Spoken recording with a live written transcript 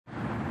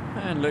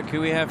And look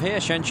who we have here.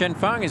 Shanshan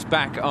Feng is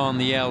back on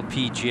the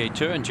LPGA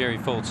Tour, and Jerry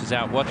Foltz is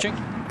out watching.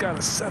 Got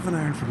a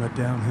 7-iron from a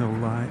downhill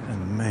lie,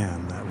 and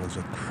man, that was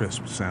a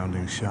crisp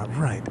sounding shot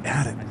right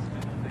at it.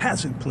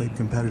 Hasn't played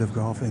competitive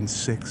golf in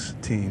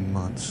 16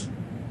 months.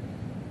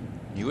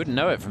 You wouldn't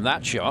know it from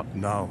that shot.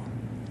 No.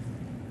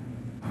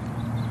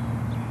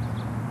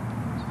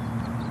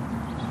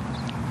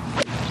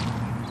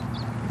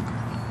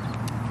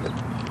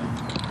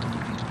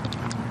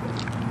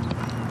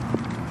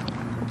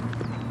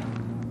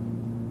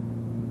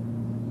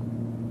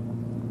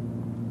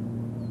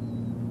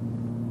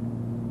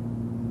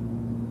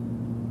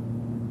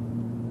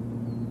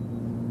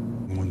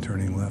 One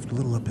turning left, a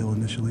little uphill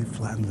initially,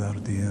 flattens out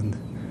at the end.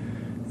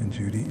 And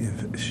Judy,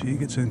 if she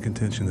gets in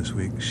contention this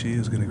week, she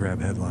is going to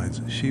grab headlines.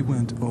 She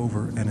went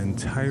over an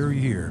entire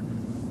year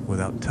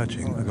without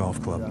touching a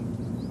golf club.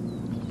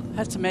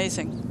 That's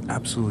amazing.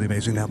 Absolutely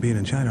amazing. Now, being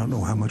in China, I don't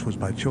know how much was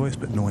by choice,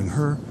 but knowing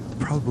her,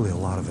 probably a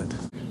lot of it.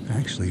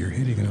 Actually, you're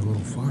hitting it a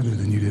little farther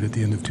than you did at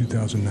the end of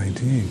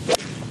 2019.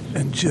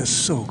 And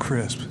just so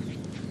crisp.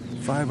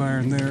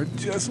 5-iron there,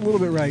 just a little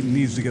bit right,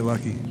 needs to get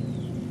lucky.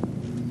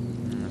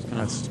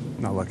 That's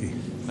not lucky.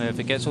 Well, if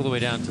it gets all the way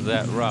down to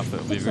that rough,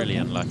 it'll be really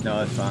unlucky.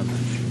 No, it's fine.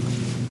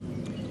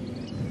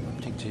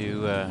 Opting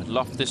to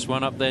loft this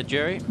one up there,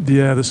 Jerry.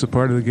 Yeah, this is a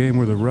part of the game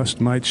where the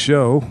rust might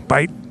show.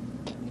 Bite.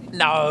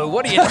 No,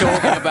 what are you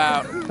talking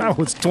about? That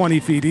was 20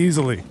 feet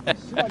easily.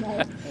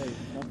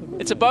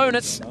 It's a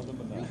bonus.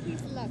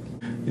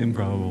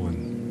 Improbable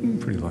and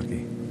pretty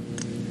lucky.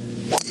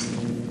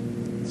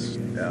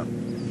 Yeah.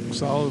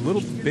 Solid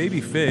little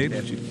baby fade,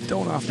 which you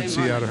don't often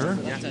see out of her.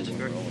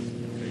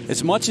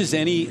 As much as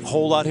any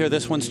hole out here,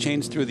 this one's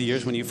changed through the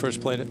years when you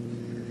first played it?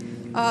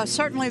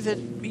 Certainly,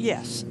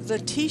 yes. The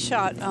tee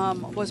shot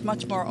was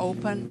much more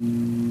open.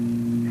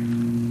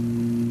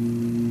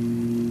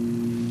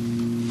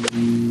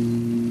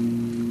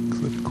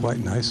 Clipped quite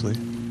nicely.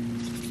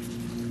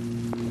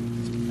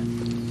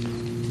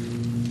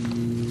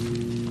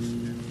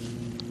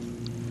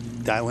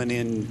 Dialing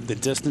in the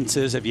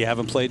distances if you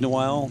haven't played in a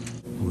while.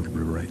 A little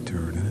bit of right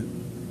turn in it.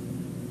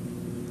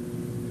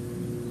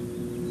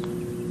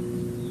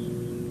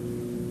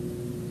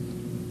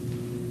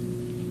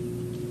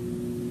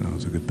 That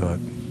was a good putt.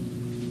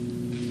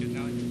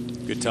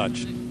 Good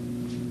touch.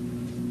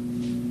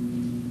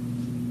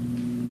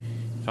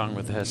 Feng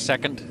with her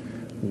second.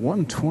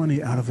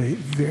 120 out of a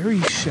very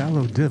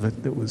shallow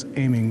divot that was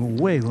aiming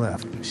way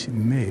left. She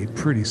made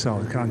pretty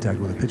solid contact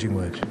with a pitching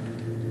wedge.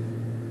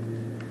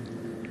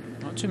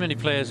 Not too many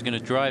players are going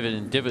to drive it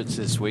in divots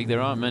this week. There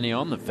aren't many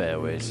on the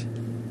fairways.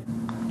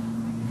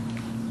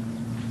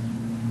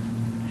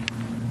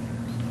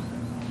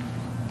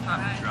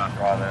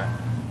 Draw there.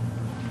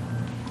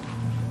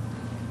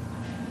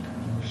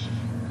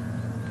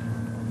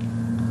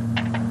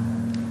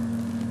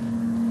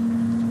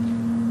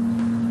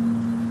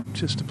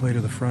 Just to play to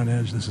the front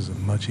edge, this is a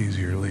much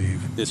easier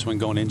leave. This one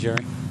going in,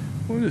 Jerry?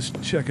 We're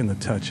just checking the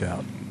touch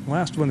out.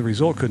 Last one, the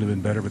result couldn't have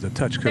been better, but the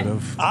touch could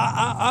have.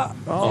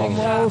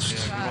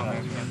 Almost.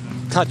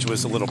 Touch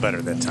was a little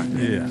better that time.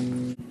 Yeah.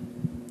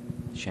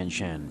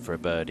 Shanshan for a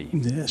birdie.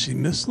 Yeah, she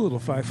missed a little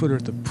 5-footer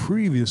at the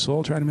previous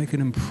hole, trying to make an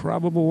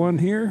improbable one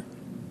here.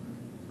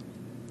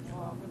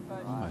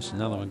 Oh, it's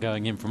another one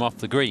going in from off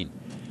the green.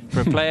 For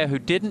a player who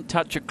didn't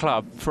touch a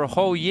club for a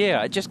whole year,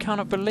 I just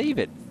cannot believe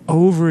it.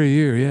 Over a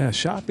year, yeah.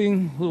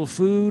 Shopping, a little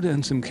food,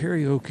 and some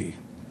karaoke.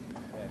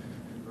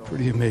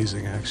 Pretty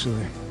amazing,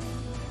 actually.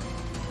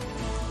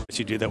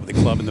 She did that with a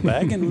club in the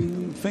bag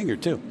and finger,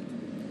 too.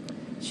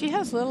 She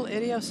has little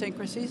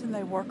idiosyncrasies, and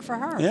they work for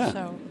her. Yeah.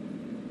 So.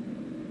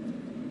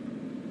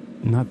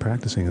 Not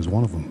practicing is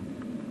one of them.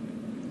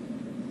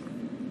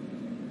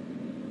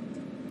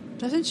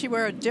 Doesn't she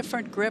wear a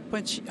different grip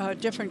when she,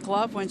 different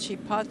glove when she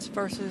putts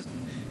versus?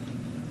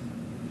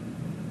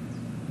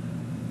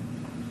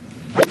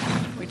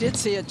 We did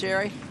see it,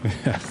 Jerry.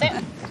 Sit.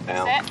 Sit.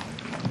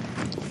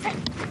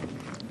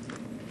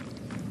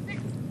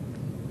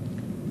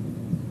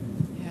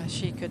 Yeah,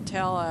 she could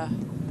tell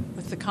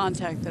with the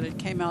contact that it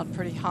came out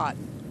pretty hot.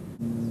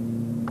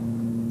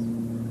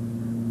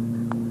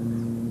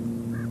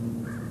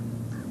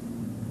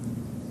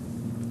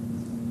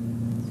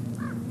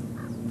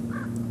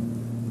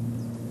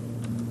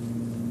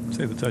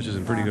 Say the touch is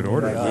in pretty good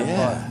order.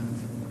 Yeah.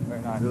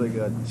 Very nice. Really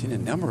good. Seen a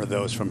number of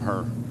those from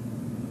her.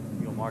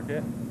 You'll mark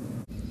it?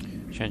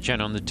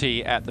 Shanshan on the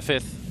tee at the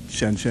 5th.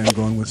 Shanshan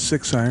going with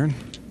 6-iron.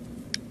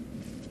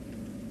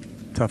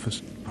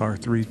 Toughest par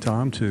 3,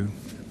 Tom, to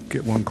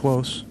get one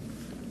close.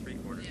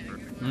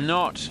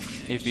 Not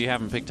if you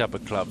haven't picked up a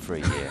club for a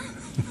year.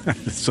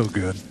 It's so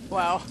good.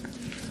 Wow.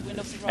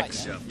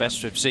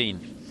 Best we've seen.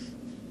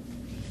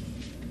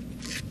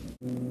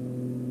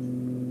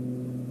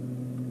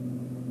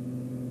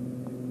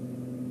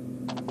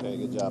 Okay,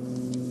 good job.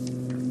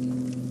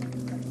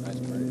 Nice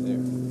birdie there.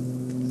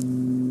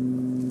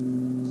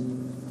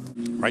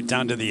 Right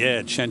down to the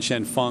edge.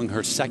 Shanshan Feng,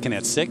 her second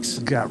at 6.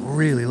 Got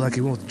really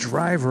lucky. Well,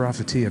 driver off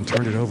the tee and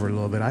turned it over a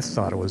little bit. I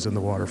thought it was in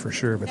the water for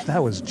sure, but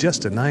that was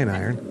just a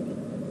 9-iron.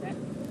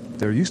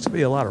 There used to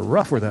be a lot of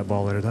rough where that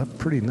ball ended up.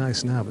 Pretty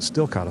nice now, but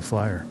still caught a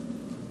flyer.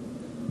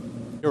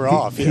 You're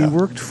off, He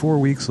worked 4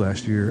 weeks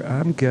last year.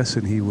 I'm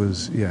guessing he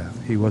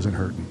wasn't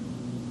hurting.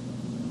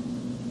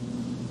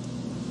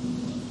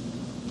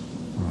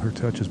 Well, her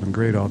touch has been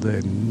great all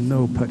day.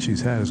 No putt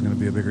she's had is going to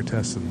be a bigger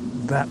test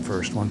than that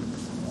first one.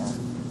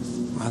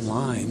 On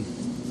line.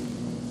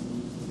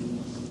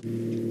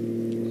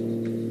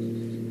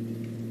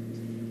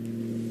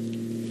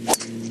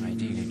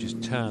 Ideally,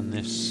 just turn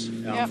this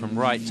from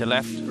right to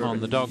left on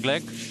the dog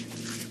leg. So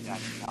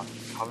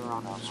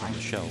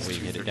Michelle, we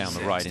hit it down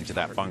the right into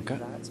that bunker.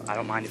 I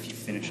don't mind if you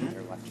finish on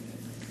your left.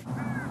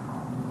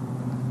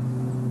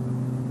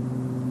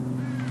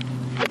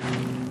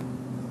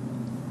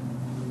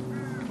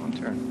 One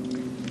turn.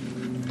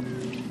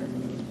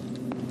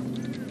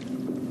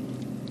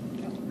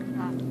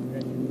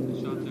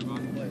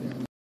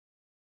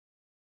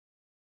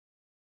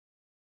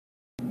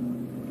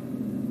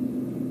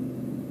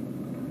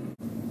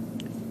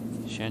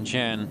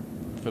 Shanshan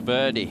for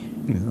birdie.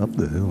 Yeah, up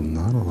the hill,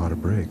 not a lot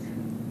of break.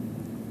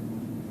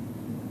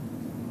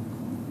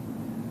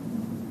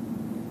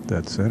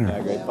 Dead center.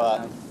 Yeah, great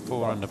putt.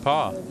 4 under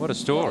par. What a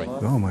story.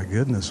 Oh my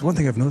goodness. One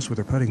thing I've noticed with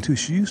her putting too,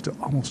 she used to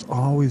almost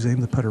always aim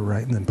the putter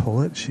right and then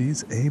pull it.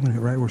 She's aiming it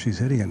right where she's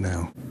hitting it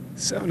now.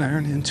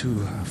 7-iron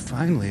into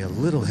finally a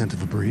little hint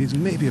of a breeze,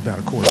 maybe about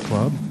a quarter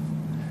club.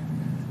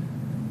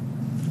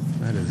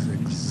 That is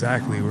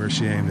exactly where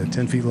she aimed it.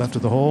 10 feet left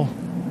of the hole.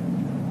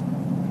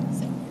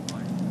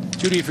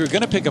 Judy, if you're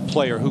going to pick a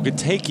player who could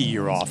take a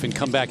year off and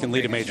come back and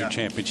lead a major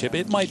championship,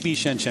 it might be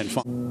Shanshan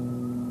Feng.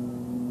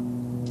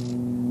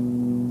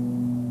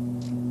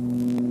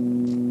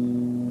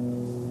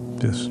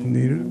 Just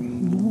needed a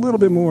little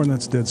bit more, and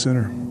that's dead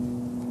center.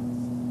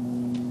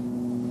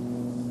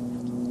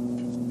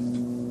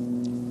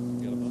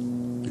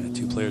 Yeah,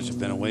 two players have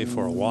been away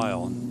for a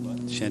while.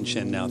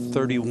 Shanshan now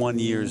 31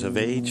 years of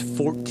age,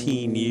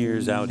 14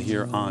 years out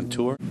here on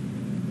tour.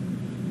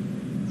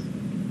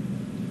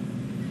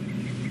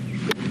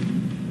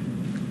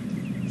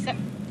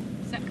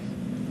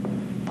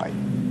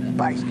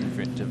 Bye.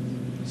 For it to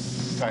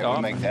Try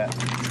to make that.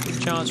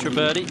 big chance for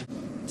birdie.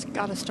 It's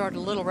got to start a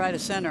little right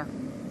of center.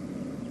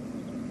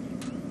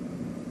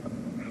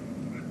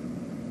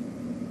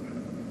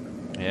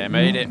 Yeah,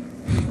 made it.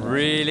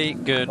 Really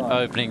good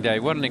opening day.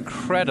 What an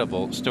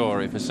incredible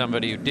story for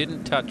somebody who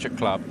didn't touch a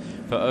club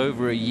for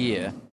over a year.